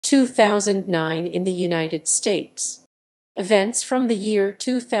2009 in the United States. Events from the year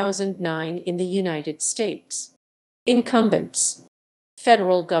 2009 in the United States. Incumbents.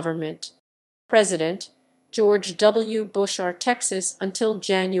 Federal government. President George W. Bush R. Texas until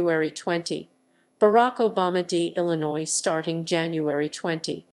January 20. Barack Obama D. Illinois starting January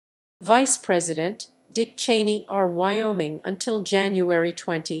 20. Vice President Dick Cheney R. Wyoming until January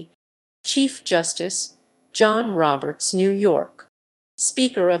 20. Chief Justice John Roberts, New York.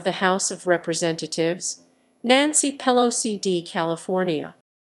 Speaker of the House of Representatives Nancy Pelosi D. California.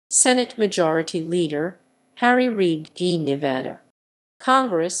 Senate Majority Leader Harry Reid D. Nevada.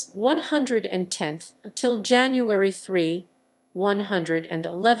 Congress 110th until January 3,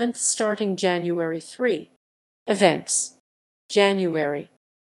 111th starting January 3. Events. January,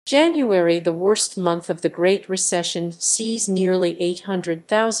 the worst month of the Great Recession, sees nearly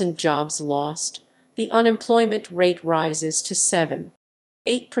 800,000 jobs lost. The unemployment rate rises to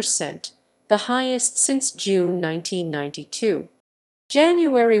 7.8%, the highest since June 1992.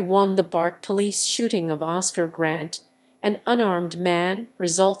 January 1, the BART police shooting of Oscar Grant, an unarmed man,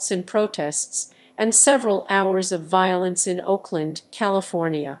 results in protests and several hours of violence in Oakland,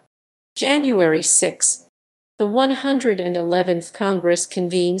 California. January 6. The 111th Congress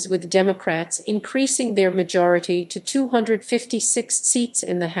convenes with Democrats increasing their majority to 256 seats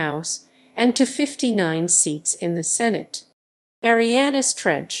in the House and to 59 seats in the Senate. Marianas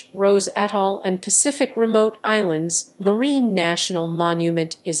Trench, Rose Atoll, and Pacific Remote Islands Marine National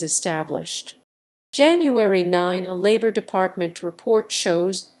Monument is established. January 9, a Labor Department report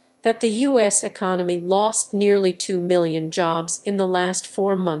shows that the U.S. economy lost nearly 2 million jobs in the last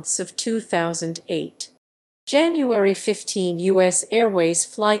 4 months of 2008. January 15, U.S. Airways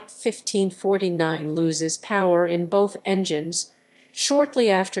Flight 1549 loses power in both engines shortly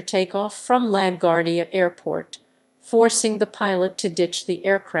after takeoff from LaGuardia Airport, forcing the pilot to ditch the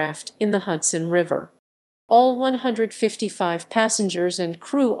aircraft in the Hudson River. All 155 passengers and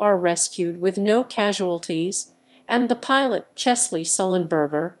crew are rescued with no casualties, and the pilot, Chesley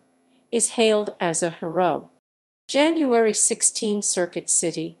Sullenberger, is hailed as a hero. January 16, Circuit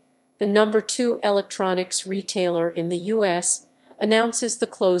City, the number 2 electronics retailer in the U.S., announces the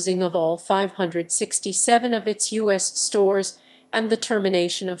closing of all 567 of its U.S. stores and the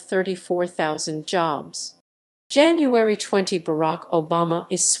termination of 34,000 jobs. January 20, Barack Obama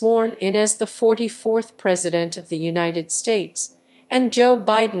is sworn in as the 44th President of the United States, and Joe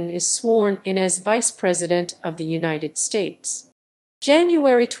Biden is sworn in as Vice President of the United States.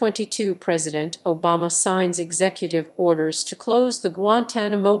 January 22, President Obama signs executive orders to close the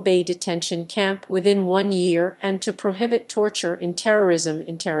Guantanamo Bay detention camp within 1 year and to prohibit torture in terrorism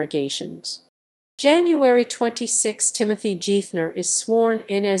interrogations. January 26, Timothy Geithner is sworn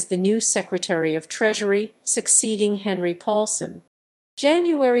in as the new Secretary of Treasury, succeeding Henry Paulson.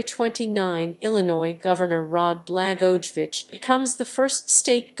 January 29, Illinois Governor Rod Blagojevich becomes the first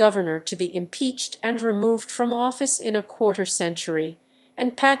state governor to be impeached and removed from office in a quarter-century,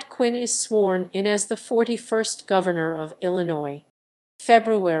 and Pat Quinn is sworn in as the 41st governor of Illinois.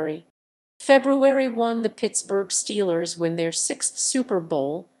 February 1, the Pittsburgh Steelers win their 6th Super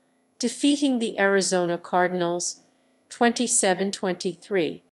Bowl, defeating the Arizona Cardinals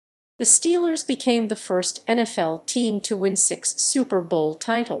 27-23. The Steelers became the first NFL team to win 6 Super Bowl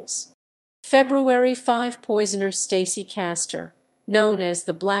titles. February 5, poisoner Stacey Castor, known as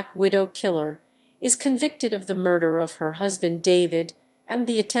the Black Widow Killer, is convicted of the murder of her husband David and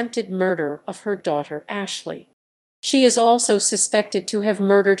the attempted murder of her daughter Ashley. She is also suspected to have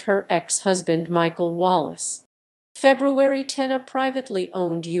murdered her ex-husband Michael Wallace. February 10, a privately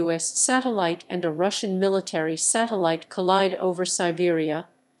owned U.S. satellite and a Russian military satellite collide over Siberia,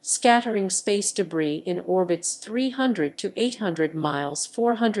 scattering space debris in orbits 300 to 800 miles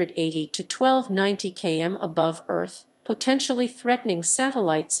 480 to 1290 km above Earth, potentially threatening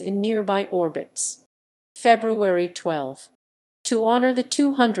satellites in nearby orbits. February 12. To honor the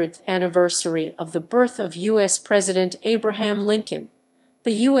 200th anniversary of the birth of U.S. President Abraham Lincoln,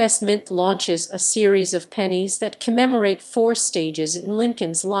 the U.S. Mint launches a series of pennies that commemorate 4 stages in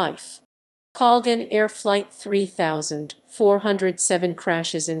Lincoln's life. Colgan Air Flight 3407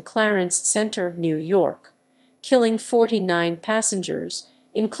 crashes in Clarence Center, New York, killing 49 passengers,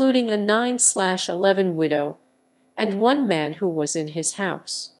 including a 9/11 widow and 1 man who was in his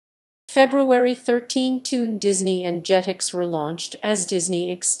house. February 13, Toon Disney and Jetix were launched as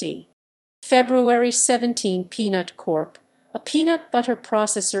Disney XD. February 17, Peanut Corp., a peanut butter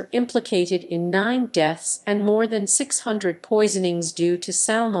processor implicated in 9 deaths and more than 600 poisonings due to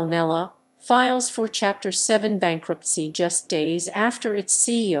salmonella, files for Chapter 7 bankruptcy just days after its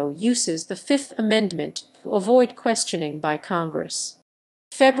CEO uses the Fifth Amendment to avoid questioning by Congress.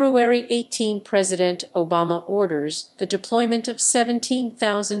 February 18, President Obama orders the deployment of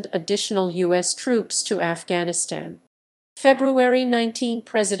 17,000 additional U.S. troops to Afghanistan. February 19,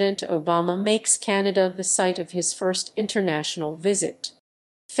 President Obama makes Canada the site of his first international visit.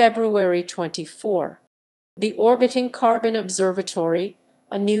 February 24. The Orbiting Carbon Observatory,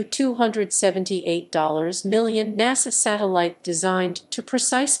 a new $278 million NASA satellite designed to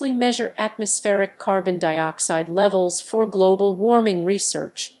precisely measure atmospheric carbon dioxide levels for global warming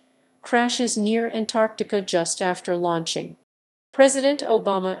research, crashes near Antarctica just after launching. President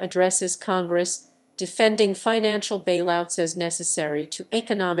Obama addresses Congress, defending financial bailouts as necessary to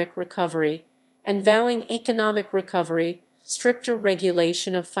economic recovery, and vowing economic recovery, stricter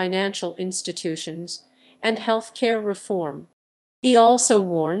regulation of financial institutions, and health care reform. He also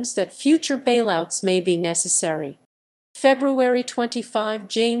warns that future bailouts may be necessary. February 25,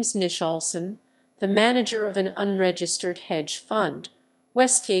 James Nicholson, the manager of an unregistered hedge fund,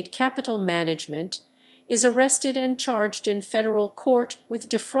 Westgate Capital Management, is arrested and charged in federal court with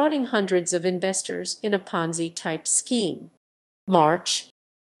defrauding hundreds of investors in a Ponzi-type scheme. March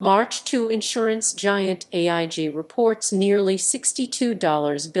 2, insurance giant AIG reports nearly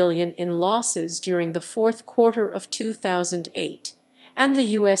 $62 billion in losses during the fourth quarter of 2008, and the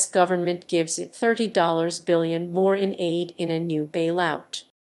U.S. government gives it $30 billion more in aid in a new bailout.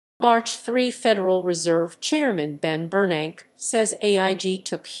 March 3, Federal Reserve Chairman Ben Bernanke says AIG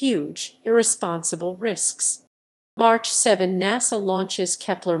took huge, irresponsible risks. March 7, NASA launches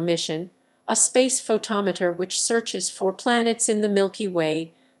Kepler mission, a space photometer which searches for planets in the Milky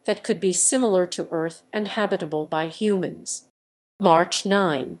Way that could be similar to Earth and habitable by humans. March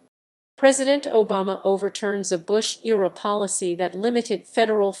 9. President Obama overturns a Bush-era policy that limited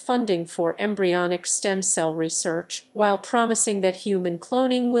federal funding for embryonic stem cell research while promising that human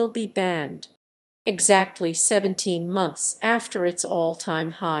cloning will be banned. Exactly 17 months after its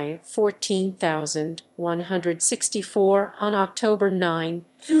all-time high, 14,164 on October 9,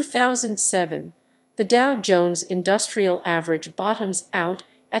 2007, the Dow Jones Industrial Average bottoms out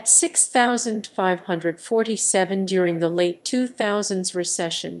at 6,547 during the late 2000s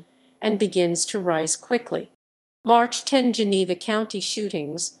recession and begins to rise quickly. March 10, Geneva County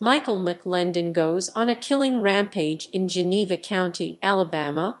shootings. Michael McLendon goes on a killing rampage in Geneva County,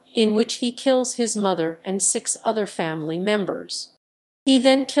 Alabama, in which he kills his mother and 6 other family members. He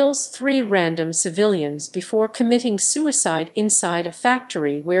then kills 3 random civilians before committing suicide inside a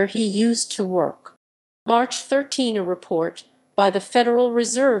factory where he used to work. March 13, a report by the Federal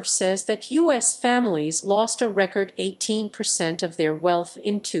Reserve says that U.S. families lost a record 18% of their wealth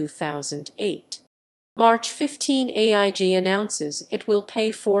in 2008. March 15, AIG announces it will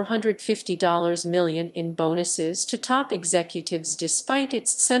pay $450 million in bonuses to top executives despite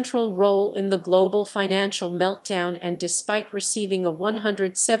its central role in the global financial meltdown and despite receiving a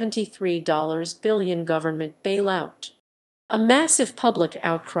 $173 billion government bailout. A massive public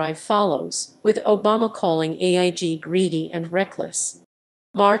outcry follows, with Obama calling AIG greedy and reckless.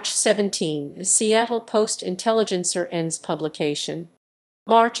 March 17, the Seattle Post-Intelligencer ends publication.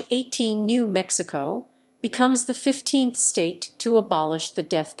 March 18, New Mexico becomes the 15th state to abolish the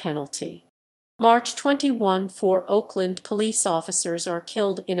death penalty. March 21, 4 Oakland police officers are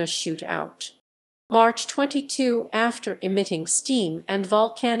killed in a shootout. March 22, after emitting steam and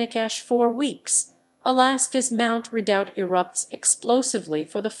volcanic ash for weeks, Alaska's Mount Redoubt erupts explosively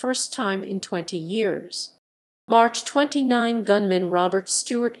for the first time in 20 years. March 29, gunman Robert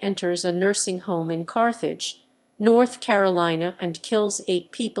Stewart enters a nursing home in Carthage, North Carolina, and kills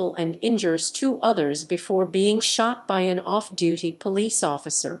 8 people and injures 2 others before being shot by an off-duty police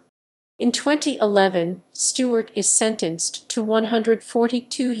officer. In 2011, Stewart is sentenced to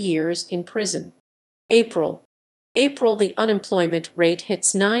 142 years in prison. April, the unemployment rate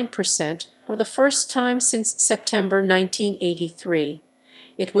hits 9% for the first time since September 1983.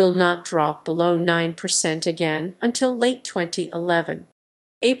 It will not drop below 9% again until late 2011.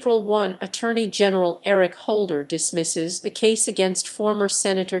 April 1, Attorney General Eric Holder dismisses the case against former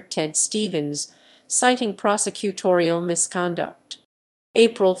Senator Ted Stevens, citing prosecutorial misconduct.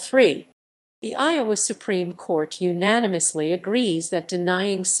 April 3, the Iowa Supreme Court unanimously agrees that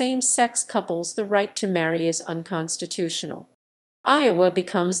denying same-sex couples the right to marry is unconstitutional. Iowa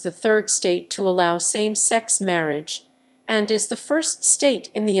becomes the 3rd state to allow same-sex marriage and is the first state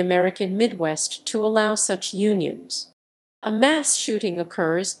in the American Midwest to allow such unions. A mass shooting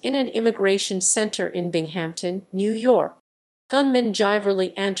occurs in an immigration center in Binghamton, New York. Gunman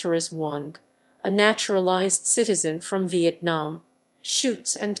Jiverly Antares Wong, a naturalized citizen from Vietnam,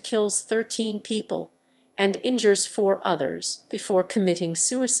 shoots and kills 13 people and injures 4 others before committing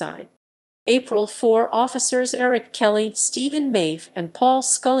suicide. April 4 officers Eric Kelly, Stephen Maeve, and Paul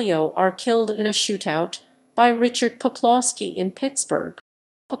Sculio are killed in a shootout by Richard Poplawski in Pittsburgh.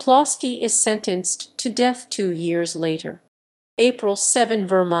 Poplawski is sentenced to death 2 years later. April 7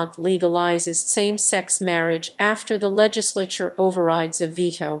 Vermont legalizes same-sex marriage after the legislature overrides a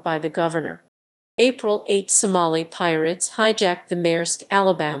veto by the governor. April 8 Somali pirates hijack the Maersk,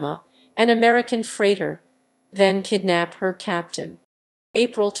 Alabama, an American freighter, then kidnap her captain.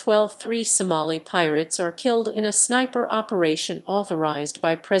 April 12 3 Somali pirates are killed in a sniper operation authorized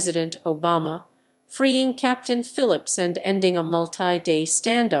by President Obama, freeing Captain Phillips and ending a multi-day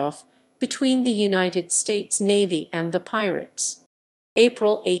standoff between the United States Navy and the pirates.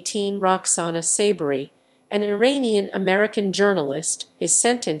 April 18 Roxana Saberi, an Iranian-American journalist, is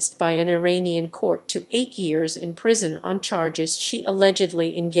sentenced by an Iranian court to 8 years in prison on charges she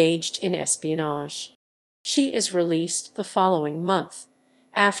allegedly engaged in espionage. She is released the following month,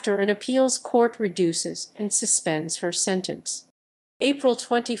 after an appeals court reduces and suspends her sentence. April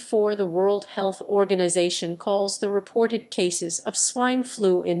 24 The World Health Organization calls the reported cases of swine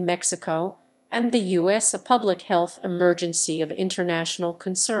flu in Mexico and the U.S. a public health emergency of international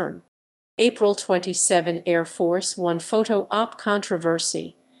concern. April 27 Air Force One photo op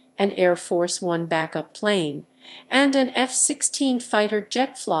controversy, an Air Force One backup plane, and an F-16 fighter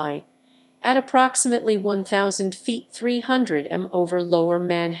jet fly at approximately 1,000 feet 300 m over Lower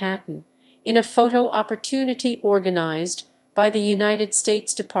Manhattan, in a photo opportunity organized by the United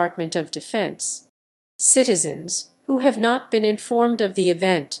States Department of Defense. Citizens, who have not been informed of the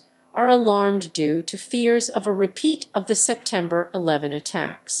event, are alarmed due to fears of a repeat of the September 11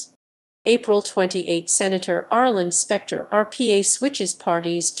 attacks. April 28 Senator Arlen Specter, RPA, switches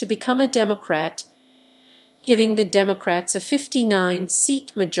parties to become a Democrat, giving the Democrats a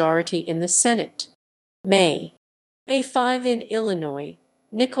 59-seat majority in the Senate. May 5 in Illinois,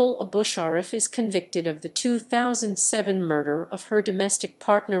 Nicole Abusharif is convicted of the 2007 murder of her domestic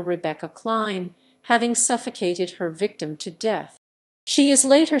partner Rebecca Klein, having suffocated her victim to death. She is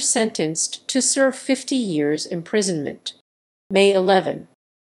later sentenced to serve 50 years imprisonment. May 11.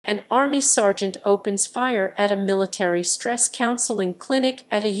 An Army sergeant opens fire at a military stress counseling clinic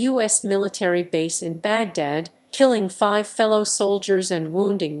at a U.S. military base in Baghdad, killing 5 fellow soldiers and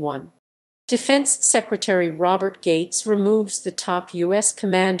wounding 1. Defense Secretary Robert Gates removes the top U.S.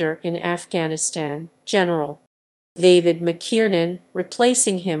 commander in Afghanistan, General David McKiernan,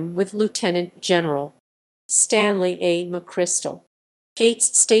 replacing him with Lieutenant General Stanley A. McChrystal.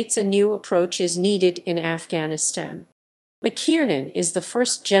 Gates states a new approach is needed in Afghanistan. McKiernan is the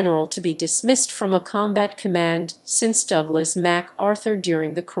first general to be dismissed from a combat command since Douglas MacArthur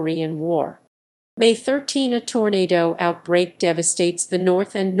during the Korean War. May 13 A tornado outbreak devastates the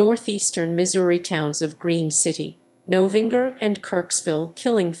north and northeastern Missouri towns of Green City, Novinger, and Kirksville,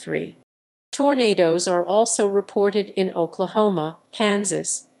 killing 3. Tornadoes are also reported in Oklahoma,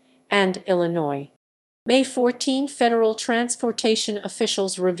 Kansas, and Illinois. May 14 Federal transportation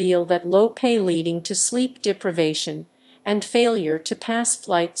officials reveal that low pay leading to sleep deprivation and failure to pass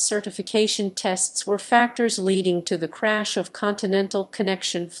flight certification tests were factors leading to the crash of Continental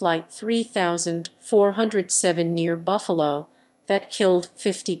Connection Flight 3407 near Buffalo that killed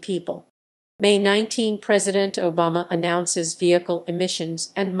 50 people. May 19 President Obama announces vehicle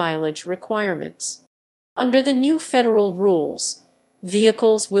emissions and mileage requirements. Under the new federal rules,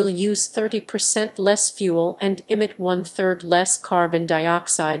 vehicles will use 30% less fuel and emit 1/3 less carbon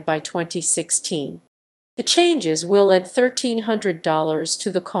dioxide by 2016. The changes will add $1,300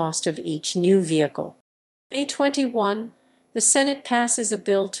 to the cost of each new vehicle. May 21, the Senate passes a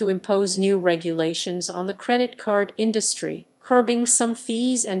bill to impose new regulations on the credit card industry, curbing some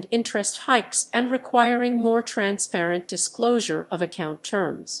fees and interest hikes and requiring more transparent disclosure of account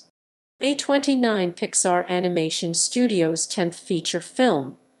terms. May 29, Pixar Animation Studios' 10th feature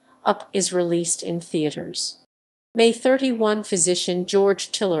film, Up, is released in theaters. May 31, physician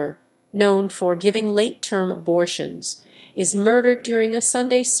George Tiller, known for giving late-term abortions, is murdered during a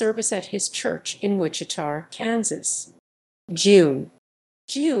Sunday service at his church in Wichita, Kansas. June,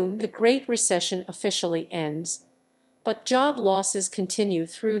 the Great Recession officially ends, but job losses continue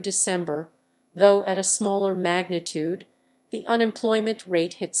through December, though at a smaller magnitude. The unemployment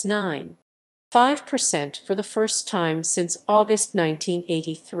rate hits 9.5% for the first time since August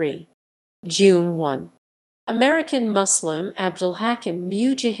 1983. June 1. American Muslim Abdul Hakim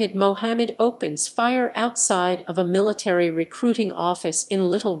Mujahid Mohammed opens fire outside of a military recruiting office in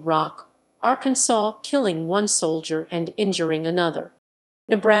Little Rock, Arkansas, killing 1 soldier and injuring another.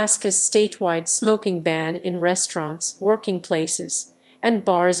 Nebraska's statewide smoking ban in restaurants, working places, and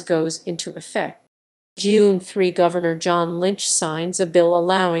bars goes into effect. June 3, Governor John Lynch signs a bill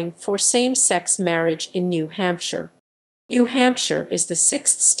allowing for same-sex marriage in New Hampshire. New Hampshire is the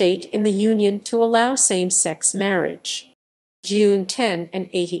sixth state in the Union to allow same-sex marriage. June 10, an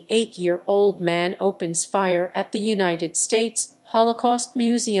 88-year-old man opens fire at the United States Holocaust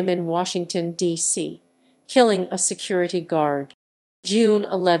Museum in Washington, D.C., killing a security guard. June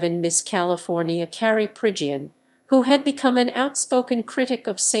 11, Miss California Carrie Prigian, who had become an outspoken critic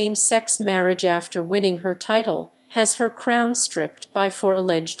of same-sex marriage after winning her title, has her crown stripped for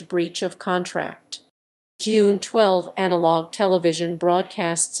alleged breach of contract. June 12, analog television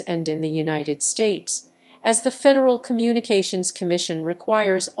broadcasts end in the United States, as the Federal Communications Commission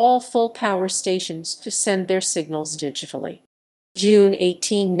requires all full-power stations to send their signals digitally. June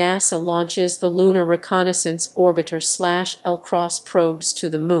 18, NASA launches the Lunar Reconnaissance Orbiter/LCROSS probes to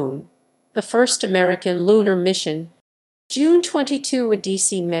the Moon, the first American lunar mission. June 22, a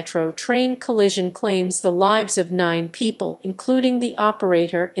D.C. Metro train collision claims the lives of 9 people, including the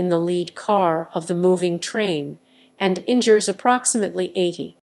operator in the lead car of the moving train, and injures approximately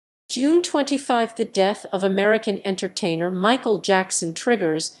 80. June 25, the death of American entertainer Michael Jackson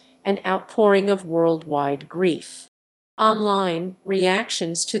triggers an outpouring of worldwide grief. Online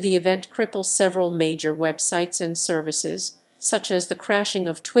reactions to the event cripple several major websites and services, such as the crashing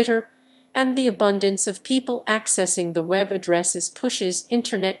of Twitter, and the abundance of people accessing the web addresses pushes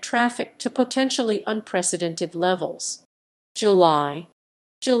internet traffic to potentially unprecedented levels. July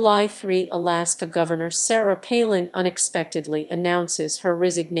 3, Alaska Governor Sarah Palin unexpectedly announces her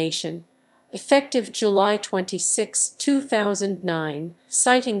resignation, effective July 26, 2009,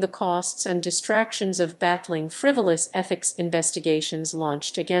 citing the costs and distractions of battling frivolous ethics investigations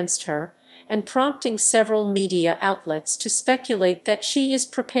launched against her, and prompting several media outlets to speculate that she is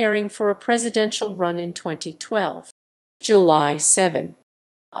preparing for a presidential run in 2012. July 7.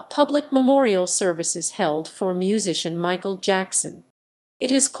 A public memorial service is held for musician Michael Jackson.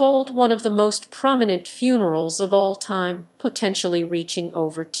 It is called one of the most prominent funerals of all time, potentially reaching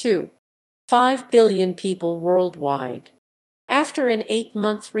over 2.5 billion people worldwide. After an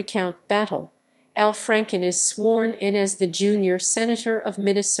 8-month recount battle, Al Franken is sworn in as the junior senator of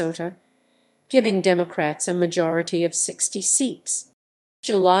Minnesota, giving Democrats a majority of 60 seats.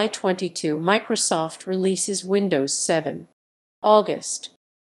 July 22, Microsoft releases Windows 7. August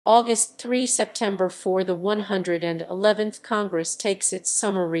 3, September 4, the 111th Congress takes its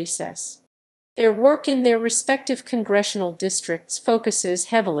summer recess. Their work in their respective congressional districts focuses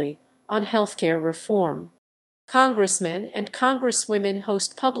heavily on healthcare reform. Congressmen and congresswomen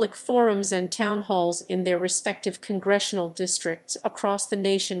host public forums and town halls in their respective congressional districts across the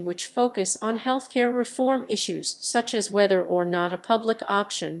nation which focus on healthcare reform issues such as whether or not a public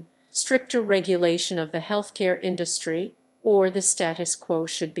option, stricter regulation of the healthcare industry, or the status quo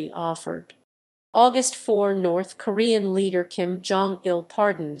should be offered. August 4, North Korean leader Kim Jong-il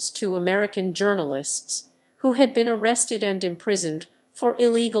pardons 2 American journalists who had been arrested and imprisoned for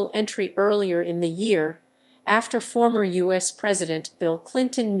illegal entry earlier in the year, after former U.S. President Bill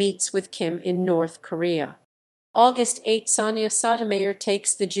Clinton meets with Kim in North Korea. August 8, Sonia Sotomayor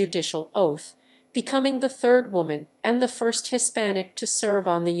takes the judicial oath, becoming the 3rd woman and the first Hispanic to serve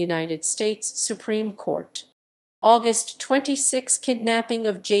on the United States Supreme Court. August 26, kidnapping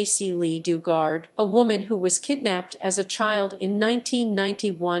of J.C. Lee Dugard, a woman who was kidnapped as a child in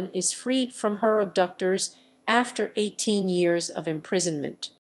 1991, is freed from her abductors after 18 years of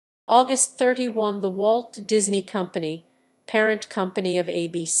imprisonment. August 31, the Walt Disney Company, parent company of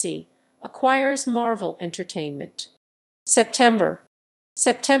ABC, acquires Marvel Entertainment. September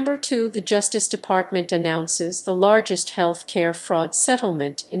 2, the Justice Department announces the largest health care fraud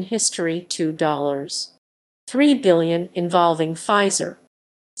settlement in history, $2.3 billion involving Pfizer.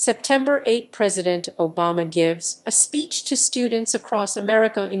 September 8, President Obama gives a speech to students across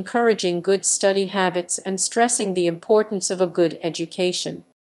America encouraging good study habits and stressing the importance of a good education.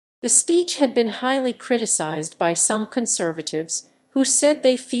 The speech had been highly criticized by some conservatives who said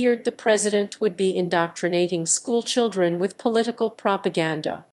they feared the president would be indoctrinating school children with political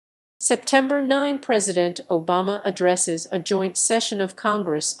propaganda. September 9, President Obama addresses a joint session of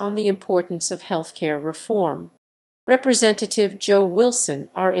Congress on the importance of healthcare reform. Representative Joe Wilson,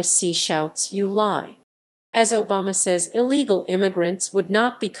 RSC, shouts, "You lie," as Obama says illegal immigrants would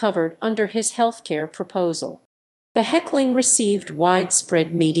not be covered under his healthcare proposal. The heckling received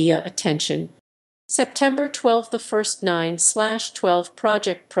widespread media attention. September 12, the first 9/12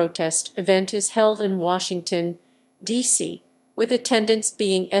 Project protest event is held in Washington, D.C., with attendance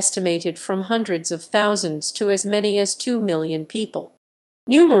being estimated from hundreds of thousands to as many as 2 million people.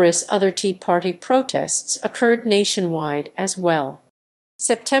 Numerous other Tea Party protests occurred nationwide as well.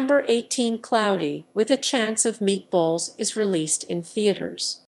 September 18, Cloudy, with a Chance of Meatballs is released in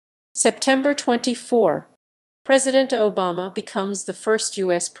theaters. September 24, President Obama becomes the first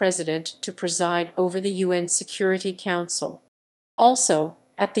U.S. president to preside over the UN Security Council. Also,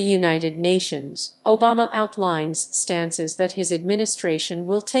 at the United Nations, Obama outlines stances that his administration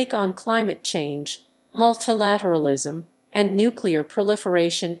will take on climate change, multilateralism, and nuclear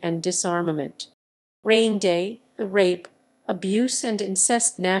proliferation and disarmament. Rain Day, the Rape, Abuse and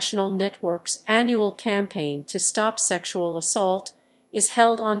Incest National Network's annual campaign to stop sexual assault, is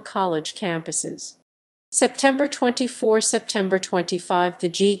held on college campuses. September 24–September 25, the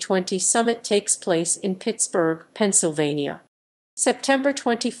G20 summit takes place in Pittsburgh, Pennsylvania. September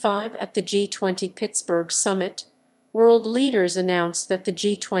 25, at the G20 Pittsburgh Summit, world leaders announced that the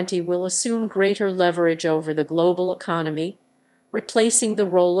G20 will assume greater leverage over the global economy, replacing the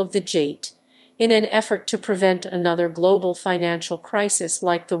role of the G8, in an effort to prevent another global financial crisis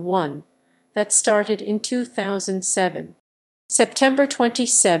like the one that started in 2007. September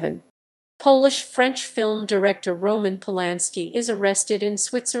 27. Polish-French film director Roman Polanski is arrested in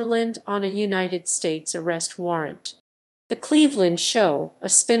Switzerland on a United States arrest warrant. The Cleveland Show, a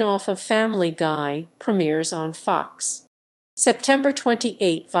spin-off of Family Guy, premieres on Fox. September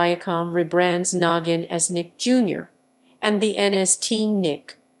 28, Viacom rebrands Noggin as Nick Jr. and the N as Teen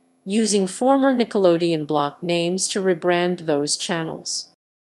Nick, using former Nickelodeon block names to rebrand those channels.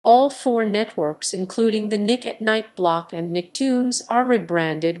 All 4 networks, including the Nick at Night block and Nicktoons, are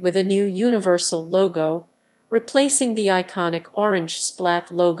rebranded with a new Universal logo, replacing the iconic orange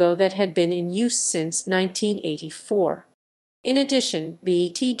splat logo that had been in use since 1984. In addition,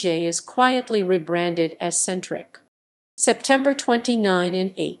 BETJ is quietly rebranded as Centric. September 29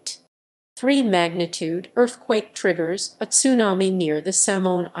 and 8. 3 magnitude earthquake triggers a tsunami near the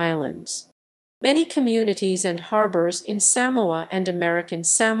Samoan Islands. Many communities and harbors in Samoa and American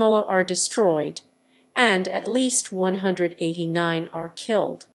Samoa are destroyed, and at least 189 are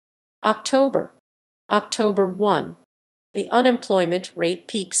killed. October 1. The unemployment rate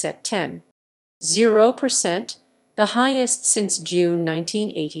peaks at 10.0%, the highest since June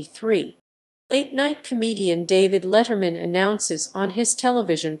 1983. Late-night comedian David Letterman announces on his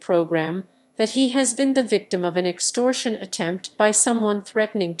television program that he has been the victim of an extortion attempt by someone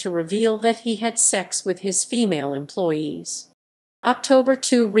threatening to reveal that he had sex with his female employees. October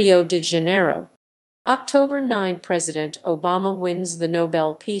 2, Rio de Janeiro. October 9, President Obama wins the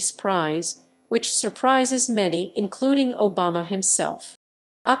Nobel Peace Prize, which surprises many, including Obama himself.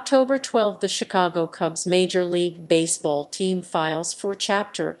 October 12, the Chicago Cubs Major League Baseball team files for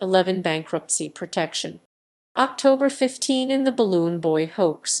Chapter 11 bankruptcy protection. October 15, in the Balloon Boy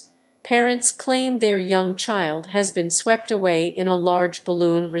hoax, parents claim their young child has been swept away in a large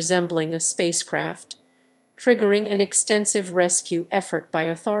balloon resembling a spacecraft, triggering an extensive rescue effort by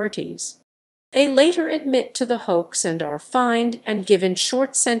authorities. They later admit to the hoax and are fined and given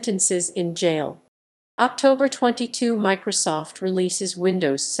short sentences in jail. October 22, Microsoft releases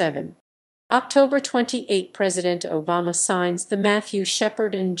Windows 7. October 28, President Obama signs the Matthew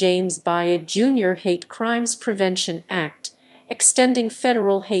Shepard and James Byatt Jr. Hate Crimes Prevention Act, extending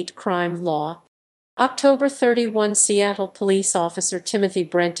federal hate crime law. October 31, Seattle police officer Timothy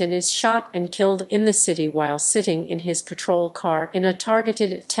Brenton is shot and killed in the city while sitting in his patrol car in a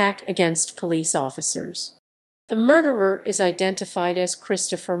targeted attack against police officers. The murderer is identified as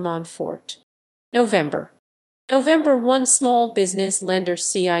Christopher Montfort. November 1, small business lender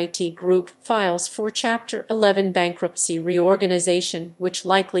CIT Group files for Chapter 11 bankruptcy reorganization, which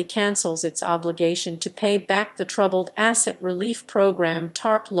likely cancels its obligation to pay back the Troubled Asset Relief Program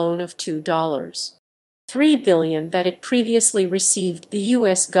TARP loan of $2.3 billion that it previously received the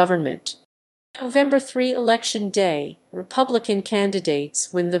U.S. government. November 3, Election Day, Republican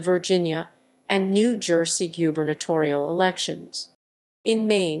candidates win the Virginia and New Jersey gubernatorial elections. In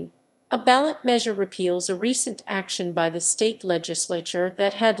Maine, a ballot measure repeals a recent action by the state legislature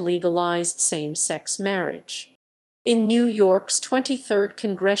that had legalized same-sex marriage. In New York's 23rd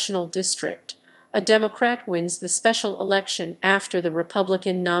congressional district, a Democrat wins the special election after the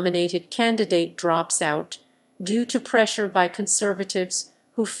Republican-nominated candidate drops out due to pressure by conservatives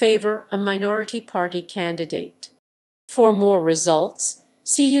who favor a minority party candidate. For more results,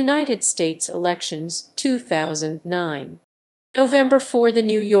 see United States elections 2009. November 4, the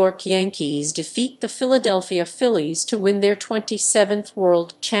New York Yankees defeat the Philadelphia Phillies to win their 27th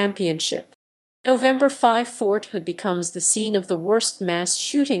World Championship. November 5, Fort Hood becomes the scene of the worst mass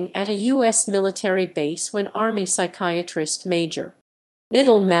shooting at a U.S. military base when Army psychiatrist Major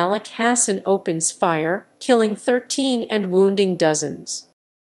Nidal Malik Hassan opens fire, killing 13 and wounding dozens.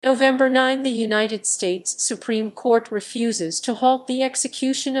 November 9, the United States Supreme Court refuses to halt the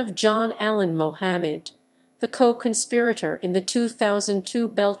execution of John Allen Mohammed, the co-conspirator in the 2002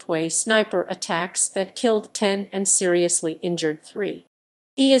 Beltway sniper attacks that killed 10 and seriously injured 3.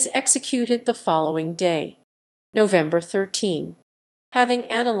 He is executed the following day, November 13. Having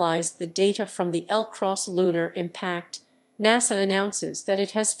analyzed the data from the L-Cross lunar impact, NASA announces that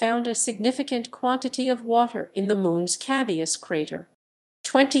it has found a significant quantity of water in the moon's Cabeus crater.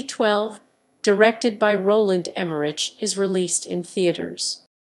 2012, directed by Roland Emmerich, is released in theaters.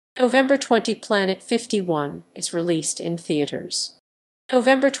 November 20, Planet 51 is released in theaters.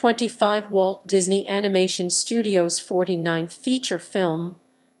 November 25, Walt Disney Animation Studios' 49th feature film,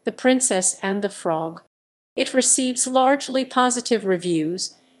 The Princess and the Frog. It receives largely positive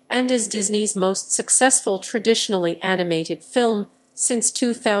reviews and is Disney's most successful traditionally animated film since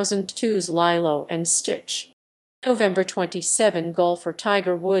 2002's Lilo and Stitch. November 27, golfer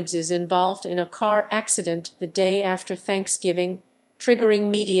Tiger Woods is involved in a car accident the day after Thanksgiving,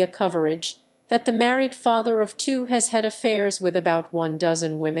 triggering media coverage that the married father of 2 has had affairs with about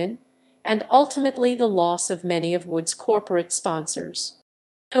 12 women, and ultimately the loss of many of Woods' corporate sponsors.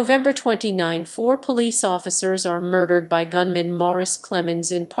 November 29, 4 police officers are murdered by gunman Morris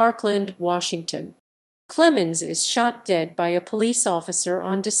Clemens in Parkland, Washington. Clemens is shot dead by a police officer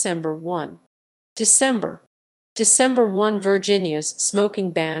on December 1. December 1, Virginia's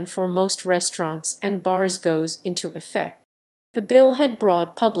smoking ban for most restaurants and bars goes into effect. The bill had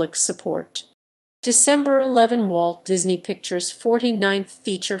broad public support. December 11, Walt Disney Pictures' 49th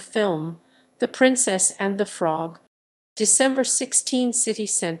feature film, The Princess and the Frog. December 16, City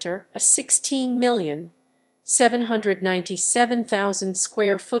Center, a 16,797,000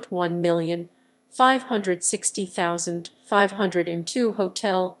 square foot 1,560,502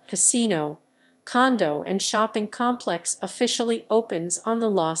 hotel, casino, condo and shopping complex officially opens on the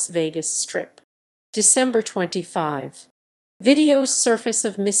Las Vegas Strip. December 25. Videos surface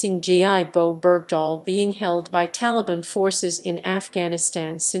of missing G.I. Bo Bergdahl being held by Taliban forces in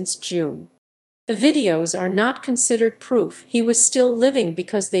Afghanistan since June. The videos are not considered proof he was still living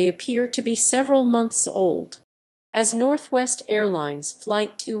because they appear to be several months old. As Northwest Airlines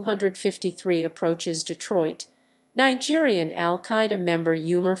Flight 253 approaches Detroit, Nigerian al-Qaeda member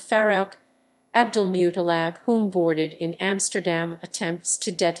Umar Farouk Abdulmutalab, whom boarded in Amsterdam, attempts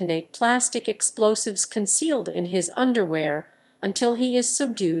to detonate plastic explosives concealed in his underwear until he is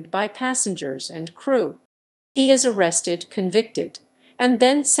subdued by passengers and crew. He is arrested, convicted, and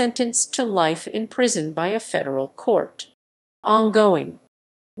then sentenced to life in prison by a federal court. Ongoing.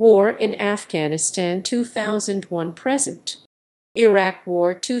 War in Afghanistan 2001-present. Iraq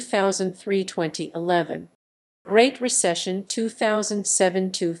War 2003-2011. Great Recession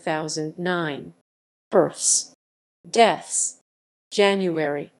 2007-2009. Births. Deaths.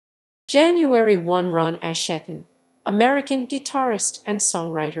 January 1, Ron Asheton, American guitarist and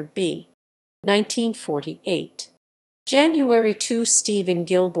songwriter b. 1948. January 2, Stephen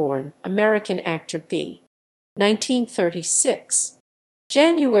Gilborn, American actor b. 1936.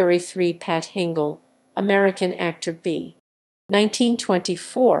 January 3, Pat Hingle, American actor b.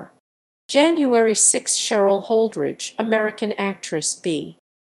 1924. January 6, Cheryl Holdridge, American actress b.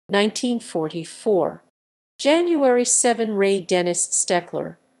 1944. January 7, Ray Dennis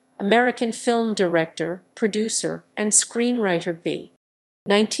Steckler, American film director, producer, and screenwriter b.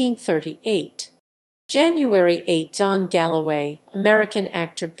 1938. January 8, Don Galloway, American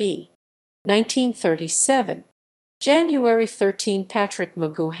actor b. 1937. January 13, Patrick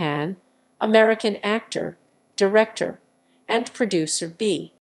McGoohan, American actor, director, and producer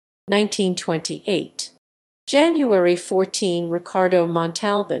b. 1928. January 14, Ricardo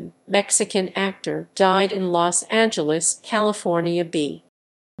Montalban, Mexican actor, died in Los Angeles, California b.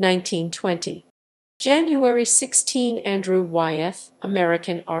 1920. January 16, Andrew Wyeth,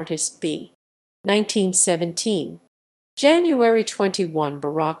 American artist b. 1917. January 21,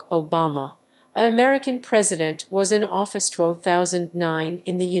 Barack Obama, an American president, was in office 2009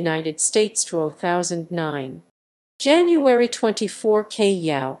 in the United States 2009. January 24, Kay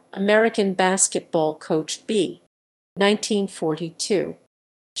Yao, American basketball coach b. 1942.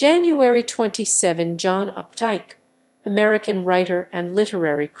 January 27, John Updike, American writer and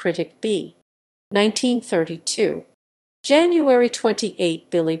literary critic b. 1932. January 28,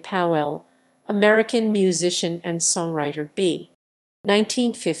 Billy Powell, American musician and songwriter b.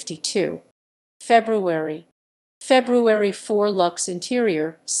 1952. February 4, Lux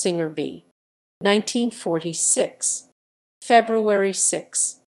Interior, singer b. 1946. February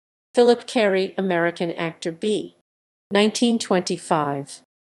 6. Philip Carey, American actor b. 1925.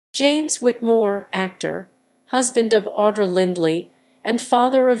 James Whitmore, actor, husband of Audra Lindley, and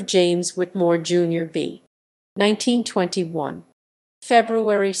father of James Whitmore Jr. B. 1921.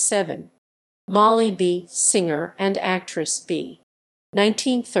 February 7. Molly B., singer and actress B.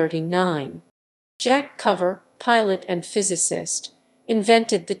 1939. Jack Cover, pilot and physicist,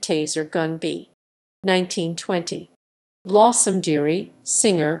 invented the taser gun B. 1920. Blossom Dearie,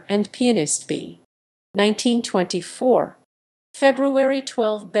 singer and pianist B. 1924. February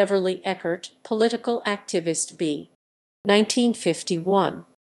 12. Beverly Eckert, political activist B. 1951.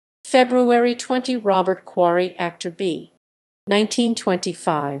 February 20. Robert Quarry, actor B.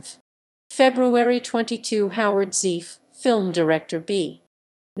 1925. February 22. Howard Zieff, film director B.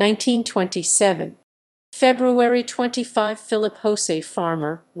 1927. February 25. Philip Jose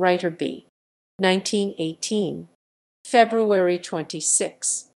Farmer, writer B. 1918. February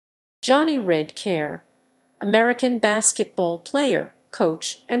 26. Johnny Red Kerr, American basketball player,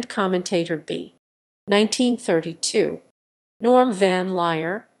 coach, and commentator B. 1932. Norm Van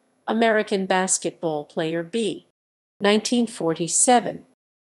Lier, American basketball player B. 1947.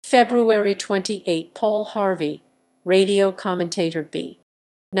 February 28. Paul Harvey, radio commentator B.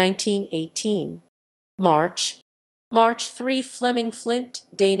 1918. March 3. Fleming Flint,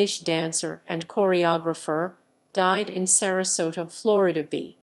 Danish dancer and choreographer, died in Sarasota, Florida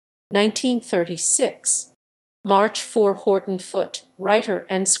B. 1936. March 4. Horton Foote, writer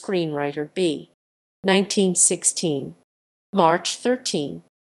and screenwriter B. 1916. March 13.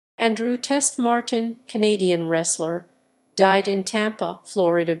 Andrew Test Martin, Canadian wrestler, died in Tampa,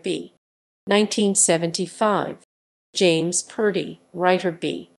 Florida B. 1975. James Purdy, writer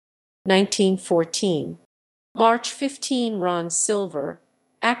B. 1914. March 15. Ron Silver,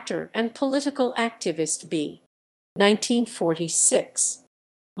 actor and political activist B. 1946.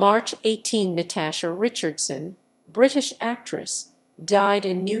 March 18. Natasha Richardson, British actress, died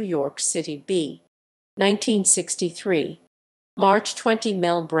in New York City B. 1963. March 20.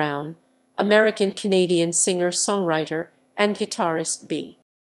 Mel Brown, American-Canadian singer-songwriter and guitarist B.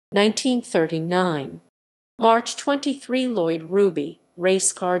 1939. March 23. Lloyd Ruby,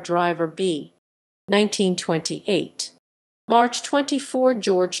 race car driver B. 1928. March 24.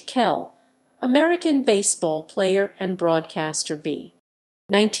 George Kell, American baseball player and broadcaster B.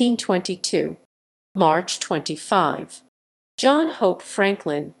 1922. March 25. John Hope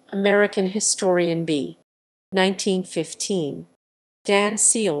Franklin, American historian B. 1915. Dan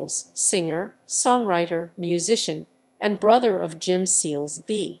Seals, singer, songwriter, musician, and brother of Jim Seals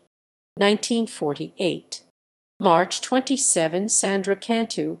B. 1948. March 27. Sandra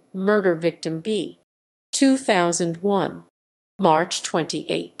Cantu, murder victim B. 2001. March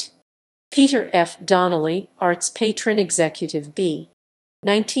 28. Peter F. Donnelly, arts patron executive B.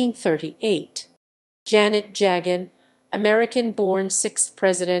 1938. Janet Jagan, American-born 6th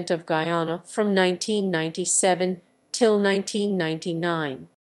President of Guyana from 1997 till 1999.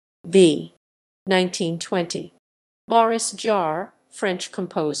 B. 1920. Maurice Jarre, French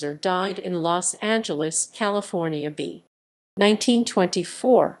composer, died in Los Angeles, California B.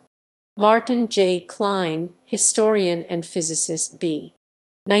 1924. Martin J. Klein, historian and physicist B.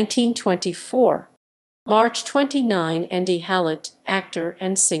 1924. March 29. Andy Hallett, actor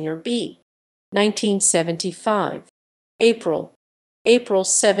and singer B. 1975. April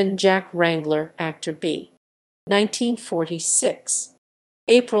 7. Jack Wrangler, actor B. 1946.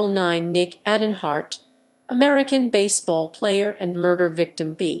 April 9. Nick Adenhart, American baseball player and murder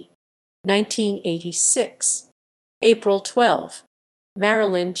victim B. 1986. April 12.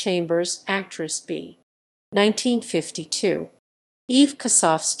 Marilyn Chambers, actress B. 1952. Eve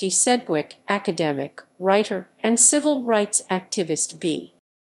Kosofsky Sedgwick, academic, writer, and civil rights activist B.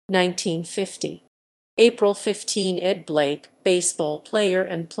 1950. April 15. Ed Blake, baseball player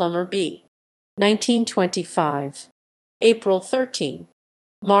and plumber B. 1925. April 13.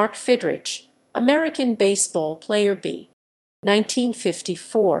 Mark Fidrich, American baseball player B.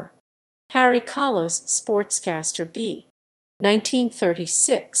 1954. Harry Collis, sportscaster B.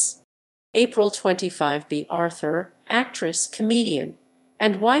 1936. April 25. B. Arthur, actress, comedian,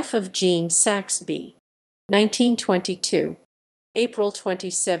 and wife of Gene Saks B. 1922. April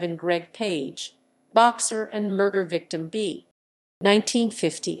 27. Greg Page, boxer and murder victim B.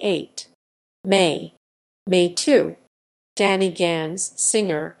 1958. May 2. Danny Gans,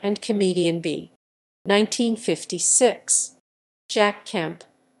 singer and comedian B. 1956. Jack Kemp,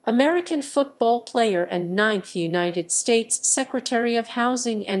 American football player and 9th United States Secretary of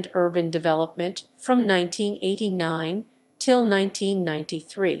Housing and Urban Development from 1989 till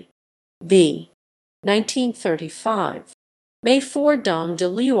 1993. B. 1935. May 4. Dom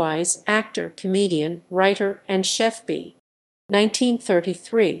DeLuise, actor, comedian, writer, and chef B.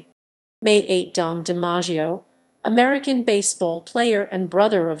 1933. May 8. Dom DiMaggio, American baseball player and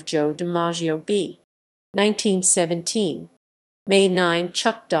brother of Joe DiMaggio b. 1917. May 9.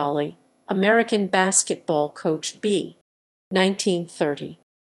 Chuck Daly, American basketball coach b. 1930.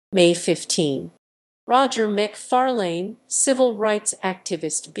 May 15. Roger McFarlane, civil rights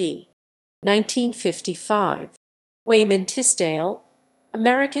activist b. 1955. Wayman Tisdale,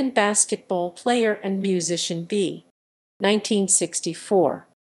 American basketball player and musician b. 1964.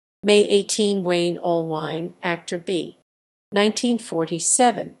 May 18. Wayne Allwine, actor b.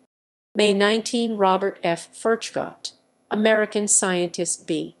 1947. May 19. Robert F. Furchgott, American scientist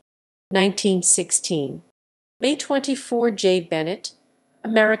b. 1916. May 24. Jay Bennett,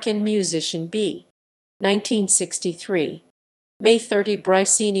 American musician b. 1963. May 30.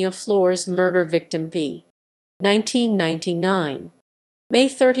 Brycenia Flores, murder victim b. 1999. May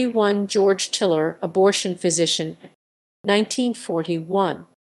 31. George Tiller, abortion physician, 1941.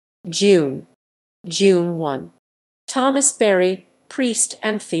 June 1. Thomas Berry, priest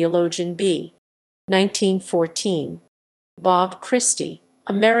and theologian b. 1914. Bob Christie,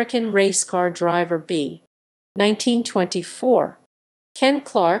 American race car driver b. 1924. Ken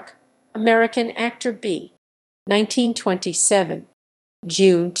Clark, American actor b. 1927.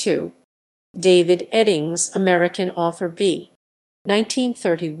 June 2. David Eddings, American author b.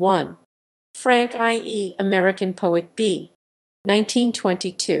 1931. Frank I.E., American poet b.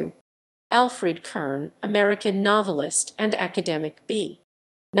 1922. Alfred Kern, American novelist and academic b.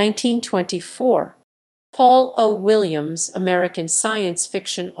 1924. Paul O. Williams, American science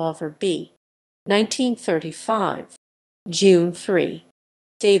fiction author b. 1935. June 3.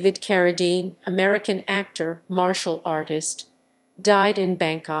 David Carradine, American actor, martial artist, died in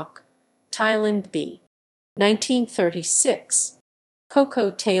Bangkok, Thailand b. 1936.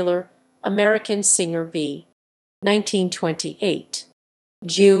 Coco Taylor, American singer b. 1928.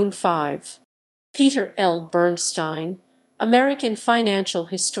 June 5. Peter L. Bernstein, American financial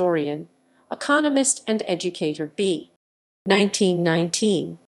historian, economist and educator b.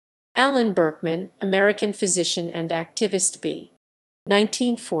 1919. Alan Berkman, American physician and activist b.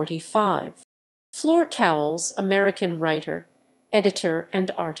 1945. Flor Cowles, American writer, editor and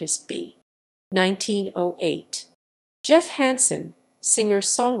artist b. 1908. Jeff Hansen,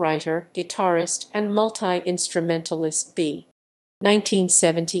 singer-songwriter, guitarist and multi-instrumentalist b.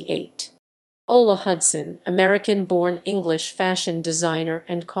 1978. Ola Hudson, American-born English fashion designer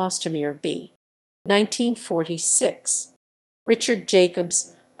and costumier b. 1946. Richard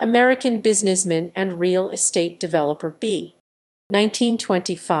Jacobs, American businessman and real estate developer b.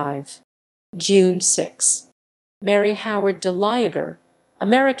 1925. June 6. Mary Howard DeLiager,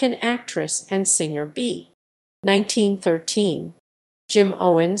 American actress and singer b. 1913. Jim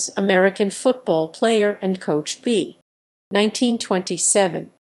Owens, American football player and coach b.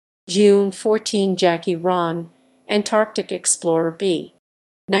 1927. June 14. Jackie Ron, Antarctic explorer b.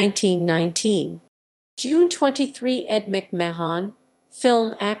 1919. June 23. Ed McMahon,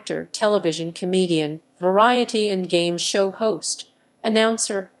 film actor, television comedian, variety and game show host,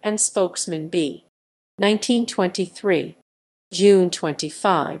 announcer, and spokesman b. 1923. June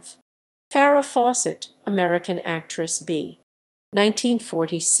 25. Farrah Fawcett, American actress b.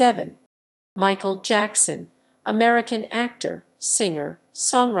 1947. Michael Jackson, American actor, singer,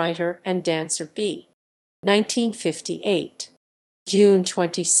 songwriter, and dancer b. 1958. June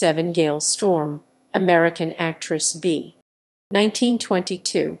 27. Gail Storm, American actress b.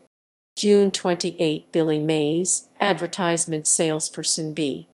 1922. June 28. Billy Mays, advertisement salesperson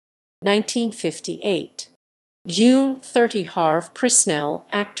b. 1958. June 30. Harve Prisnell,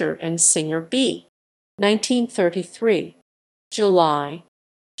 actor and singer b. 1933. July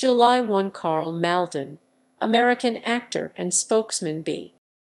 1. Carl Malden, American actor and spokesman b.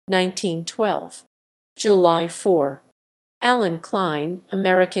 1912. July 4. Alan Klein,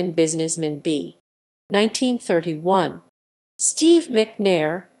 American businessman b. 1931. Steve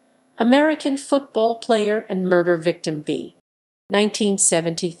McNair, American football player and murder victim b.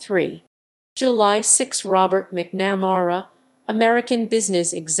 1973. July 6. Robert McNamara, American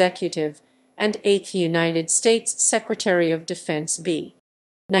business executive and 8th United States Secretary of Defense b.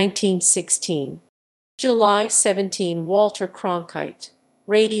 1916. July 17. Walter Cronkite,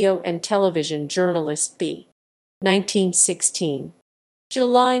 radio and television journalist b. 1916.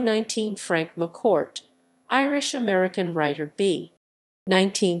 July 19. Frank McCourt, Irish-American writer b.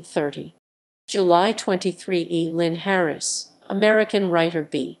 1930. July 23. E. Lynn Harris, American writer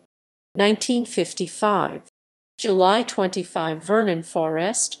b. 1955. July 25. Vernon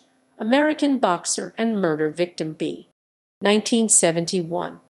Forrest, American boxer and murder victim b.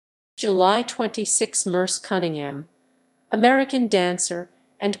 1971. July 26. Merce Cunningham, American dancer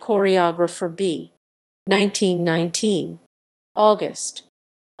and choreographer b. 1919. August.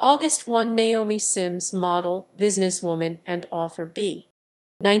 August 1, Naomi Sims, model, businesswoman, and author B.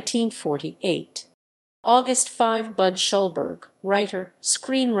 1948. August 5, Bud Schulberg, writer,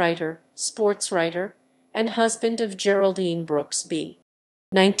 screenwriter, sports writer, and husband of Geraldine Brooks B.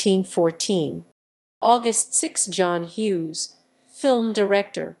 1914. August 6, John Hughes, film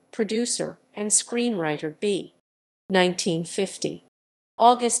director, producer, and screenwriter B. 1950.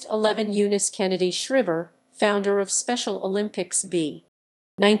 August 11, Eunice Kennedy Shriver, founder of Special Olympics B.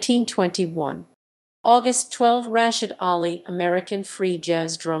 1921. August 12, Rashid Ali, American free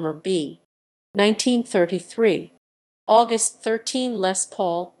jazz drummer B. 1933. August 13, Les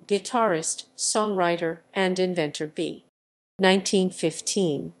Paul, guitarist, songwriter, and inventor B.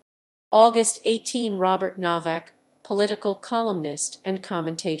 1915. August 18, Robert Novak, political columnist and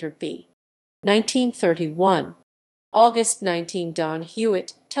commentator B. 1931. August 19, Don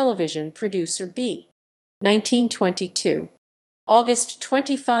Hewitt, television producer B. 1922. August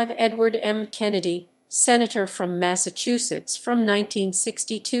 25, Edward M. Kennedy, senator from Massachusetts from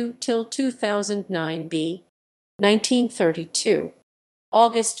 1962 till 2009 B. 1932.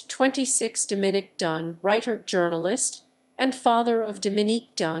 August 26, Dominic Dunn, writer, journalist, and father of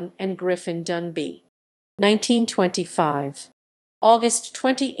Dominique Dunn and Griffin Dunn B. 1925. August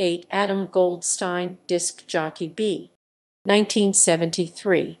 28, Adam Goldstein, disc jockey B.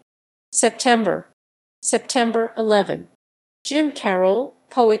 1973. September. September 11. Jim Carroll,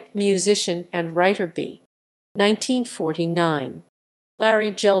 poet, musician, and writer B. 1949.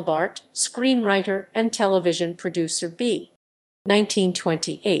 Larry Gelbart, screenwriter and television producer B.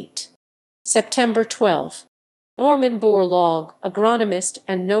 1928. September 12. Norman Borlaug, agronomist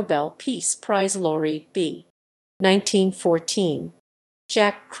and Nobel Peace Prize laureate B. 1914.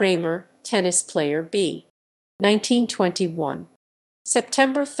 Jack Kramer, tennis player B. 1921.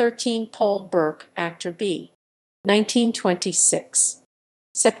 September 13, Paul Burke, actor B. 1926.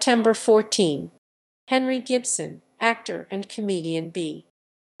 September 14. Henry Gibson, actor and comedian B.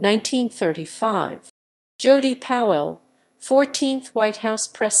 1935. Jody Powell, 14th White House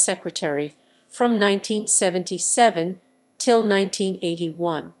press secretary from 1977 till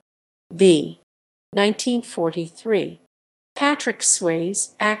 1981 B. 1943. Patrick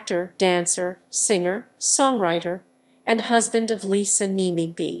Swayze, actor, dancer, singer, songwriter, and husband of Lisa Nemi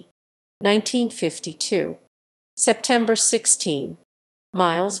B. 1952. September 16.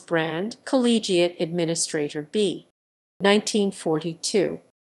 Miles Brand, collegiate administrator B. 1942.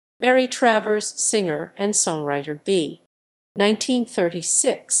 Mary Travers, singer and songwriter B.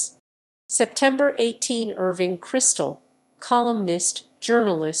 1936. September 18, Irving Kristol, columnist,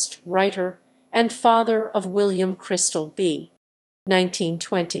 journalist, writer, and father of William Kristol B.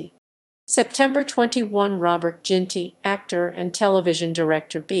 1920. September 21, Robert Ginty, actor and television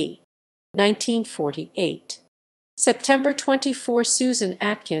director B. 1948. September 24, Susan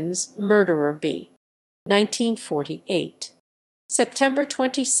Atkins, murderer B. 1948. September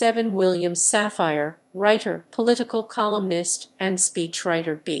 27, William Safire, writer, political columnist, and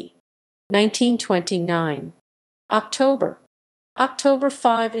speechwriter B. 1929. October. October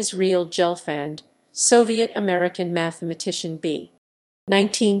 5, Israel Gelfand, Soviet-American mathematician B.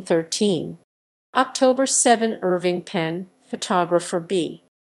 1913. October 7, Irving Penn, photographer B.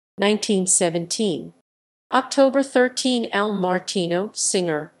 1917. October 13, Al Martino,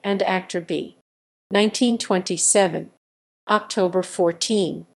 singer and actor B. 1927. October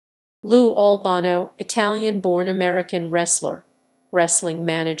 14. Lou Albano, Italian-born American wrestler, wrestling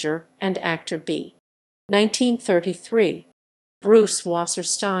manager, and actor B. 1933. Bruce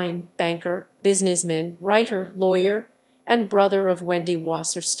Wasserstein, banker, businessman, writer, lawyer, and brother of Wendy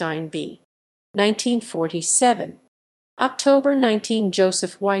Wasserstein B. 1947. October 19,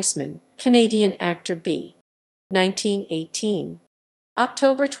 Joseph Weissman, Canadian actor B. 1918.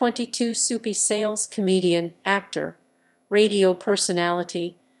 October 22, Soupy Sales, comedian, actor, radio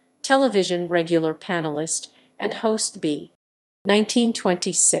personality, television regular panelist, and host B.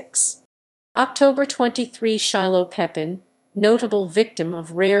 1926. October 23, Shiloh Pepin, notable victim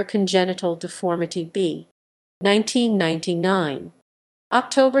of rare congenital deformity B. 1999.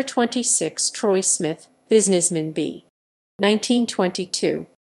 October 26, Troy Smith, businessman B. 1922.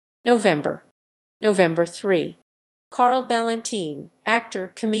 November. November 3. Carl Ballantine,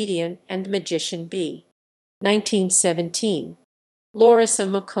 actor, comedian, and magician B. 1917. Larissa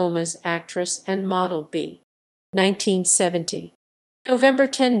McComas, actress and model B. 1970. November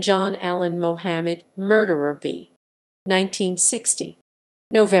 10, John Allen Mohammed, murderer B. 1960.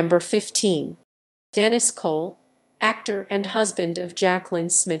 November 15. Dennis Cole, actor and husband of Jacqueline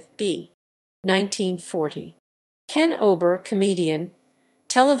Smith B. 1940. Ken Ober, comedian,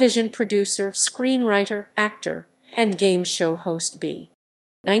 television producer, screenwriter, actor, and game show host B.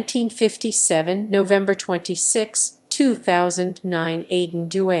 1957, November 26, 2009, Aidan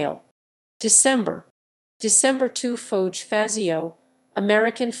Duale. December 2, Foge Fazio,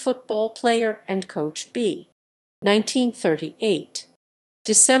 American football player and coach B. 1938.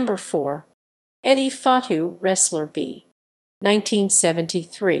 December 4, Eddie Fatu, wrestler B.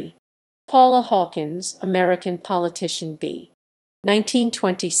 1973. Paula Hawkins, American politician B.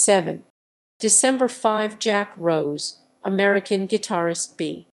 1927. December 5, Jack Rose, American guitarist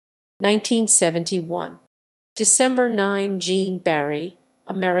B. 1971. December 9, Gene Barry,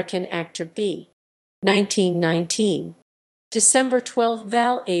 American actor B. 1919. December 12,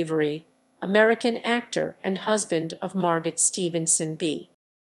 Val Avery, American actor and husband of Margaret Stevenson B.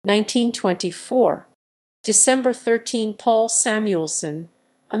 1924. December 13, Paul Samuelson,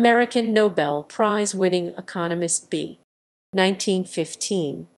 American Nobel Prize-winning economist B.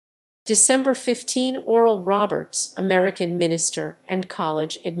 1915. December 15, Oral Roberts, American minister and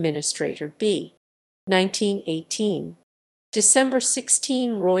college administrator B. 1918. December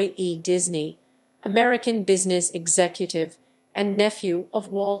 16, Roy E. Disney, American business executive and nephew of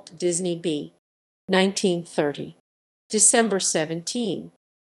Walt Disney B. 1930. December 17.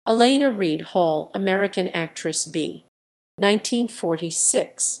 Elena Reed Hall, American actress B.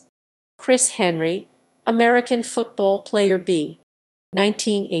 1946. Chris Henry, American football player B.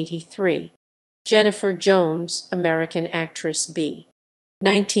 1983. Jennifer Jones, American actress B.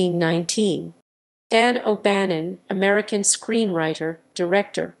 1919. Dan O'Bannon, American screenwriter,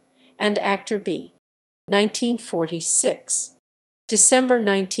 director, and actor B. 1946. December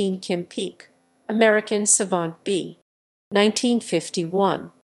 19, Kim Peek, American savant B.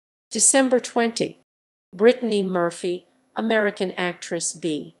 1951. December 20. Brittany Murphy, American actress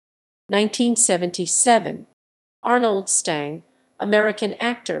B. 1977. Arnold Stang, American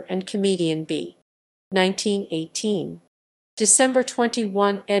actor and comedian B. 1918. December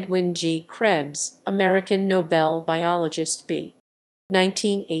 21, Edwin G. Krebs, American Nobel biologist B.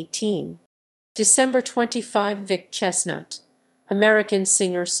 1918. December 25, Vic Chestnut, American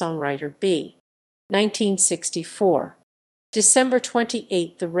singer-songwriter B. 1964. December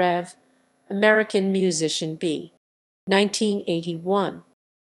 28, The Rev., American musician B. 1981.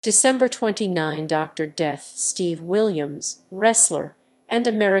 December 29, Dr. Death Steve Williams, wrestler and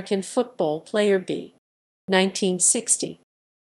American football player B. 1960.